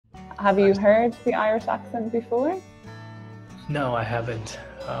Have you heard the Irish accent before? No, I haven't.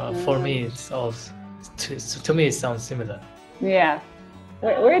 For me, it's all to me it sounds similar. Yeah.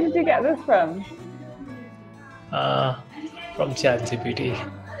 Where did you get this from? Uh, from ChatGPT.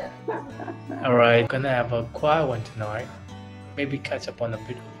 All right, gonna have a quiet one tonight. Maybe catch up on a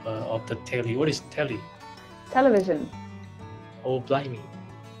bit of the telly. What is telly? Television. Oh, blimey!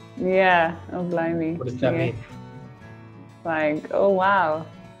 Yeah. Oh, blimey. What does that Yeah. mean? Like, oh wow.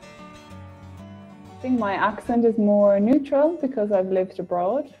 I think my accent is more neutral because I've lived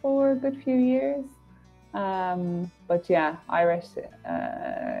abroad for a good few years. But yeah, Irish,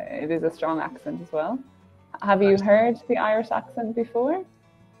 it is a strong accent as well. Have you heard the Irish accent before?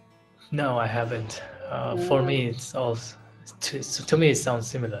 No, I haven't. For me, it's all to me it sounds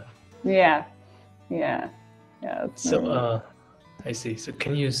similar. Yeah, yeah, yeah. That's So, normal. I see. So,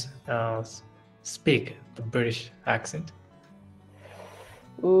 can you speak the British accent?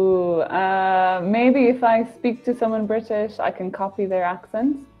 Ooh, maybe if I speak to someone British, I can copy their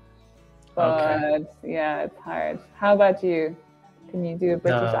accent. Okay. But yeah, it's hard. How about you? Can you do a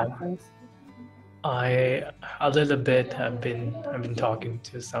British No, accent? I a little bit. I've been talking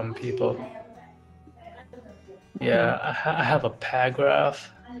to some people. Yeah, I have a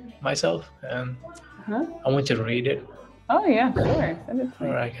paragraph myself, and Huh? I want you to read it. Oh yeah, sure. Send it to All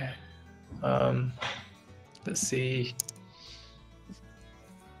me. right. Okay. Um, let's see.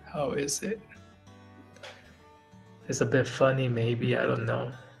 How is it? It's a bit funny, maybe. I don't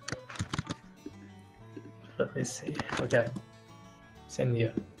know. Let me see. Okay. Send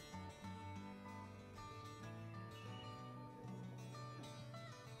you.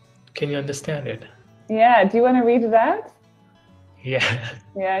 Can you understand it? Yeah, do you want to read it out? Yeah.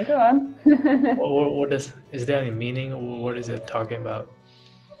 Yeah, go on. What is there any meaning? Or what is it talking about?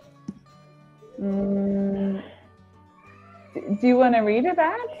 Mm, do you want to read it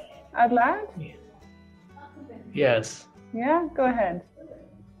out loud? Yes. Yeah, go ahead.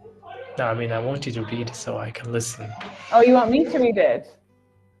 No, I mean I want you to read so I can listen. Oh, you want me to read it?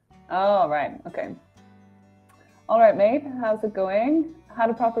 Oh, right. Okay. All right, mate. How's it going? Had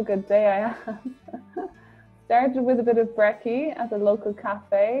a proper good day, I have. Started with a bit of brekkie at the local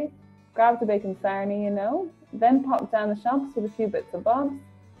cafe. Grabbed a bacon sarnie, you know. Then popped down the shops with a few bits of bobs.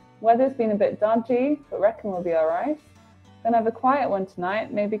 Weather's been a bit dodgy, but reckon we'll be all right. Gonna have a quiet one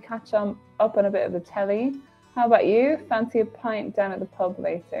tonight. Maybe catch up on a bit of the telly. How about you? Fancy a pint down at the pub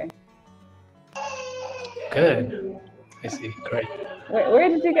later? Good. I see. Great. Where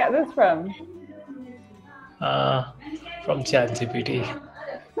did you get this from? From ChatGPT.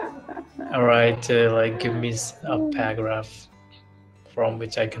 All right. Like give me a paragraph from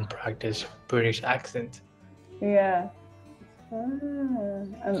which I can practice British accent. Yeah.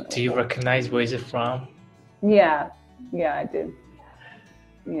 Do you recognize where is it from? Yeah, I did.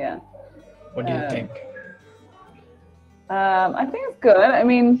 Yeah. What do you think? I think it's good. I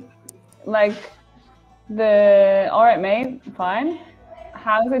mean, like all right, mate, fine.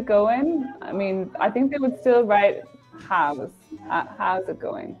 How's it going? I mean, I think they would still write how's. How's it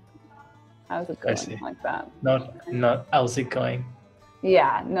going? How's it I going? see. Like that. Not how's it going?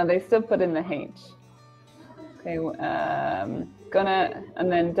 Yeah, no, they still put in the H. Okay, gonna,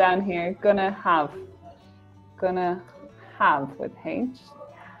 and then down here, gonna have with H.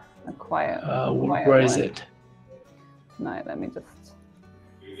 A quiet Where is one. it? Tonight, let me just.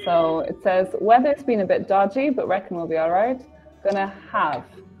 So it says weather's been a bit dodgy, but reckon we'll be all right. Gonna have.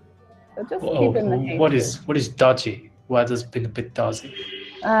 So just keep in the H. What is dodgy? Weather's been a bit dodgy.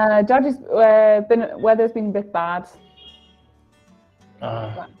 Weather's been a bit bad.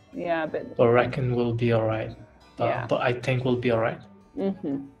 Uh, Yeah, a bit. but reckon we'll be all right. Yeah. But I think we'll be all right.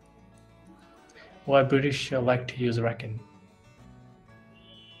 Mm-hmm. Why British like to use reckon?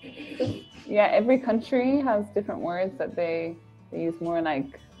 Yeah, every country has different words that they use more.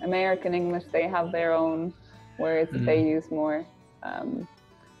 Like American English, they have their own words that they use more.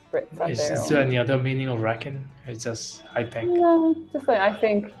 Brits have their Is own. there any other meaning of reckon? It's just I think. No, just like I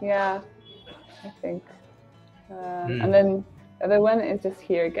think. Yeah, I think. And then the other one is just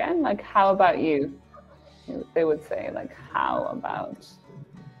here again, like how about you? They would say like how about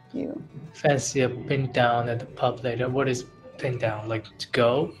you? Fancy a pin down at the pub later. What is pin down? Like to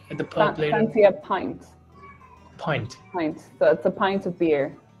go at the pub later? Fancy a pint. Pint. Pint. So it's a pint of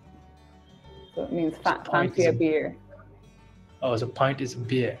beer. So it means fancy a beer. Oh, so pint is a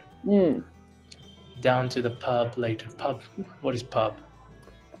beer. Down to the pub later. Pub. What is pub?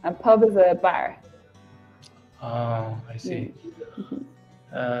 A pub is a bar. Oh, I see.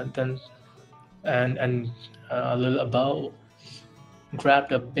 Then, and a little above,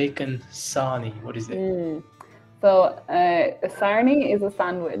 grabbed a bacon sarnie. What is it? So a sarnie is a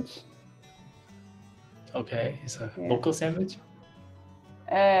sandwich. Okay, it's a Yeah. local sandwich.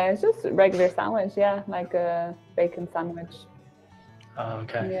 It's just a regular sandwich, yeah, like a bacon sandwich.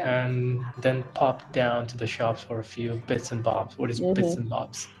 Okay, Yeah. and then pop down to the shops for a few bits and bobs. What is bits and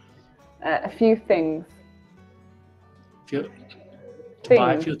bobs? A few things. Few, to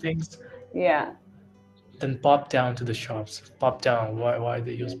buy a Things. few things. Yeah. Then pop down to the shops. Pop down. Why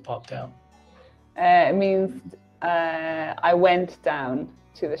they use pop down? It means I went down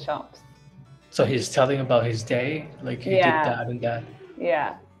to the shops. So he's telling about his day, like he did that and that.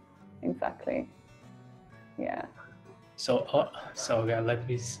 Yeah, exactly. Yeah. So okay, let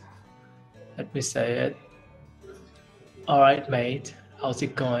me say it. All right, mate. How's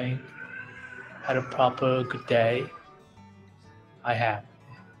it going? Had a proper good day. I have.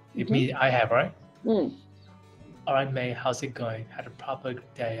 It means I have, right? Mm. All right, mate. How's it going? Had a proper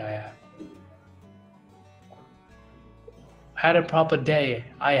good day. I have. Had a proper day.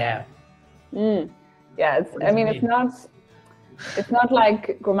 I have. Yeah, What does it mean? it's not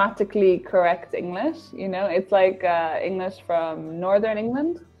like grammatically correct English, you know, it's like English from Northern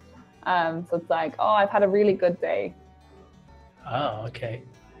England. So it's like, oh, I've had a really good day. Oh, okay.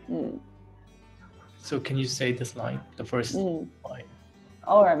 So can you say this line, the first line?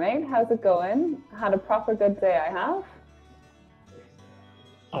 All right, mate, how's it going? Had a proper good day, I have.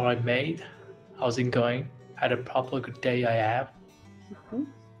 All right, mate. How's it going? Had a proper good day, I have.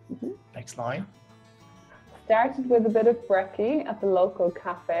 Next line. Started with a bit of brekkie at the local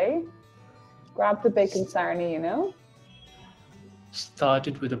cafe. Grabbed a bacon sarnie, you know.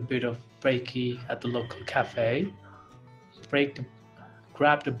 Started with a bit of brekkie at the local cafe.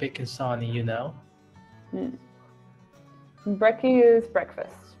 Grabbed a bacon sarnie, you know. Brekkie is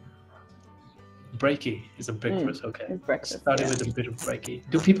breakfast. Brekkie is a breakfast, okay. It's breakfast, Started with a bit of brekkie.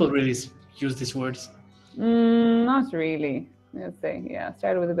 Do people really use these words? Not really. Let's say, yeah,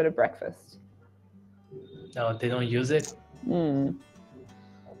 started with a bit of breakfast. No, they don't use it. So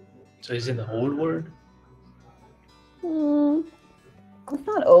is it an old word? It's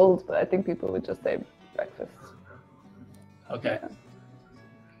not old, but I think people would just say breakfast. Okay. Yeah.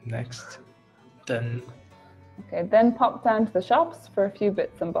 Next. Then. Okay, then pop down to the shops for a few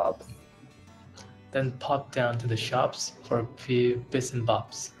bits and bobs. Then pop down to the shops for a few bits and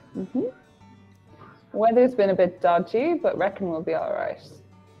bobs. Weather's been a bit dodgy, but reckon we'll be all right.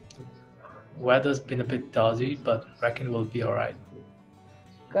 Weather's been a bit dodgy, but reckon we'll be all right.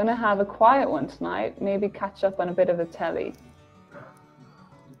 Gonna have a quiet one tonight, maybe catch up on a bit of the telly.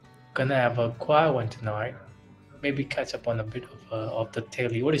 Gonna have a quiet one tonight, maybe catch up on a bit of the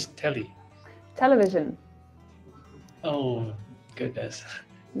telly. What is telly? Television. Oh, goodness.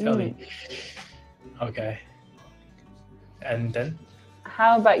 Telly. Okay. And then?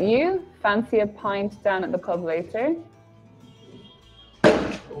 How about you? Fancy a pint down at the pub later?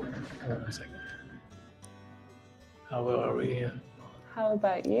 Hold on a second. How are we here? How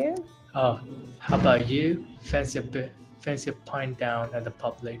about you? Oh, how about you? Fancy a pint down at the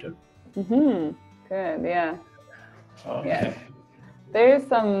pub later? Good, yeah. Okay. Yeah. There's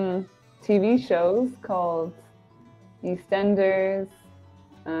some TV shows called EastEnders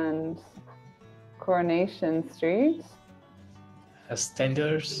and Coronation Street.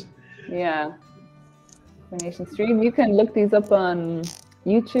 EastEnders? Yeah. Coronation Street. You can look these up on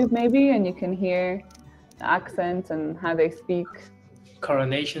YouTube maybe, and you can hear the accent and how they speak.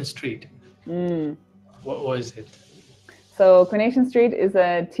 Coronation Street. What was it? So Coronation Street is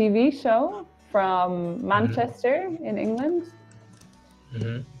a TV show from Manchester in England.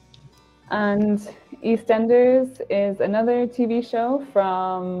 And EastEnders is another TV show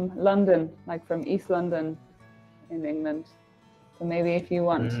from London, like from East London in England. So maybe if you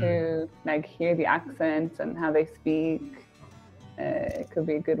want to like hear the accent and how they speak, it could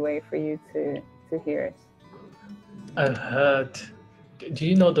be a good way for you to hear it. I've heard. Do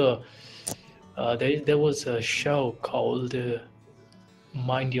you know there was a show called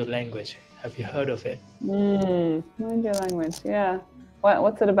Mind Your Language? Have you heard of it? Mind Your Language, yeah.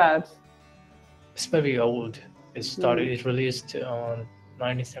 What's it about? It's very old. It released on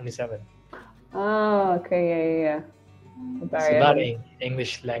 1977. Oh, okay, yeah. It's about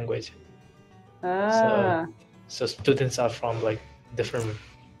English language. Ah. So students are from like different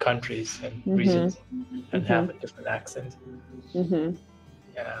countries and regions and have a different accent.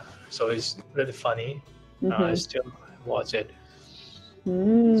 Yeah, so it's really funny. I still watch it.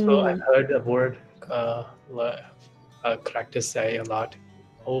 So I heard the word characters say a lot.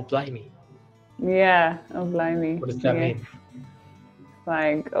 Oh, blimey. Yeah, oh, blimey. What does that mean?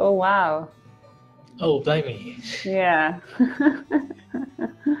 Like, oh, wow. Oh, blimey. Yeah.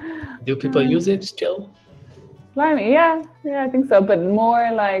 Do people use it still? Blimey, yeah, I think so. But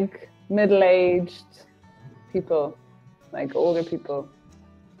more like middle-aged people, like older people.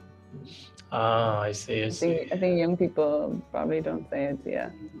 Ah, I see. I see. I think young people probably don't say it. Yeah.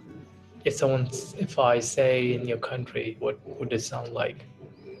 If I say in your country, what would it sound like?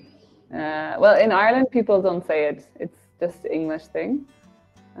 Well, in Ireland, people don't say it. It's just an English thing.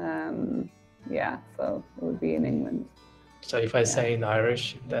 Yeah, so it would be in England. So if I say in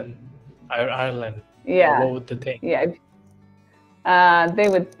Irish, then Ireland. Yeah. What would they think? Yeah. They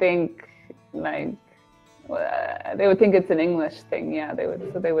would think like they would think it's an English thing. Yeah, they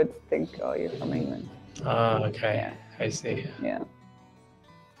would. So they would think, oh, you're from England. Ah, okay. Yeah. I see. Yeah.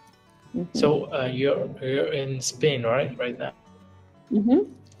 So you're in Spain, right now?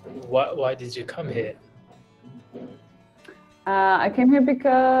 Why did you come here? I came here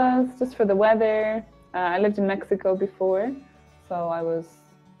because just for the weather. I lived in Mexico before, so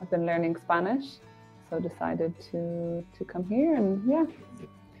I've been learning Spanish, so decided to come here and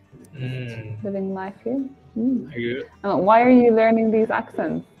living life here. Why are you learning these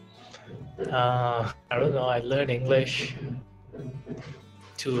accents? I don't know. I learned English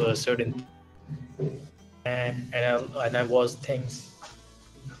to a certain, and I was things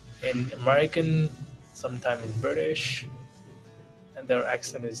in American, sometimes in British, and their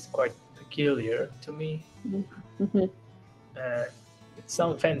accent is quite peculiar to me. It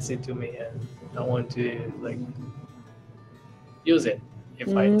sounds fancy to me, and I want to like use it if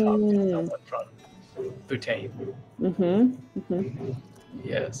I talk to someone from Britain.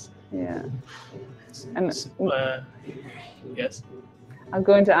 Yes. Yeah. And yes. I'm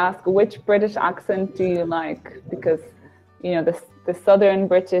going to ask, which British accent do you like? Because the Southern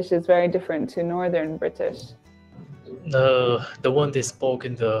British is very different to Northern British. The one they spoke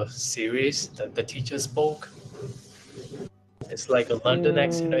in the series that the teacher spoke. It's like a London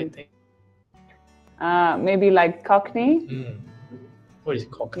accent, I think. Maybe like Cockney. What is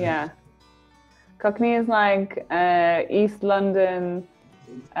Cockney? Yeah, Cockney is like East London.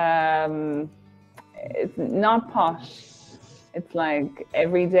 It's not posh. It's like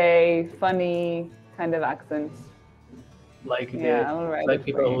everyday, funny kind of accent. Like like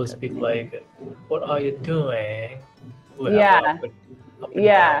people who speak like, "What are you doing?" Yeah.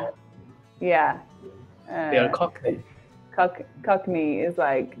 They are Cockney. Cockney is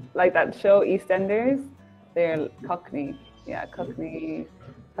like that show EastEnders. They're Cockney. Yeah, Cockney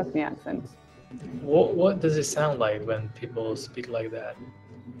accent. What does it sound like when people speak like that?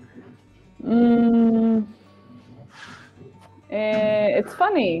 It's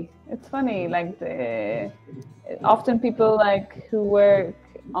funny. It's funny. Like often people like who work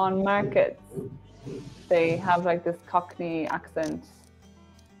on markets, they have like this Cockney accent.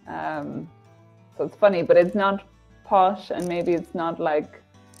 So it's funny, but it's not posh, and maybe it's not like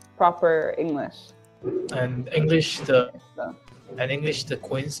proper English. And English the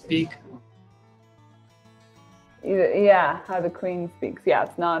Queen speak. Yeah, how the Queen speaks. Yeah,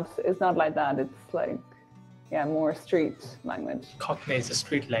 it's not like that. It's like more street language. Cockney is a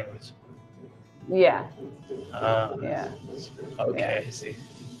street language. Yeah. Yeah. Okay, yeah. I see.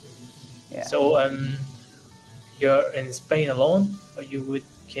 Yeah. So you're in Spain alone, or you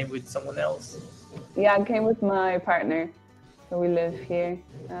came with someone else? Yeah, I came with my partner. So we live here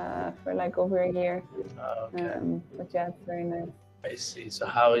for like over a year. Okay. But yeah, it's very nice. I see. So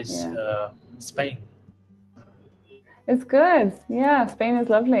how is Spain? It's good. Yeah, Spain is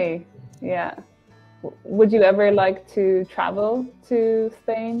lovely. Yeah. Would you ever like to travel to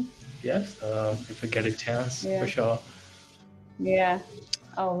Spain? Yes, if we get a chance, for sure. Yeah.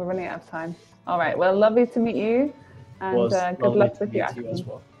 Oh, we're running out of time. All right. Well, lovely to meet you, and good luck with your accent. as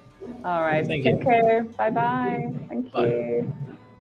well. All right. Thank Take you. care. Bye-bye. Thank Bye. you.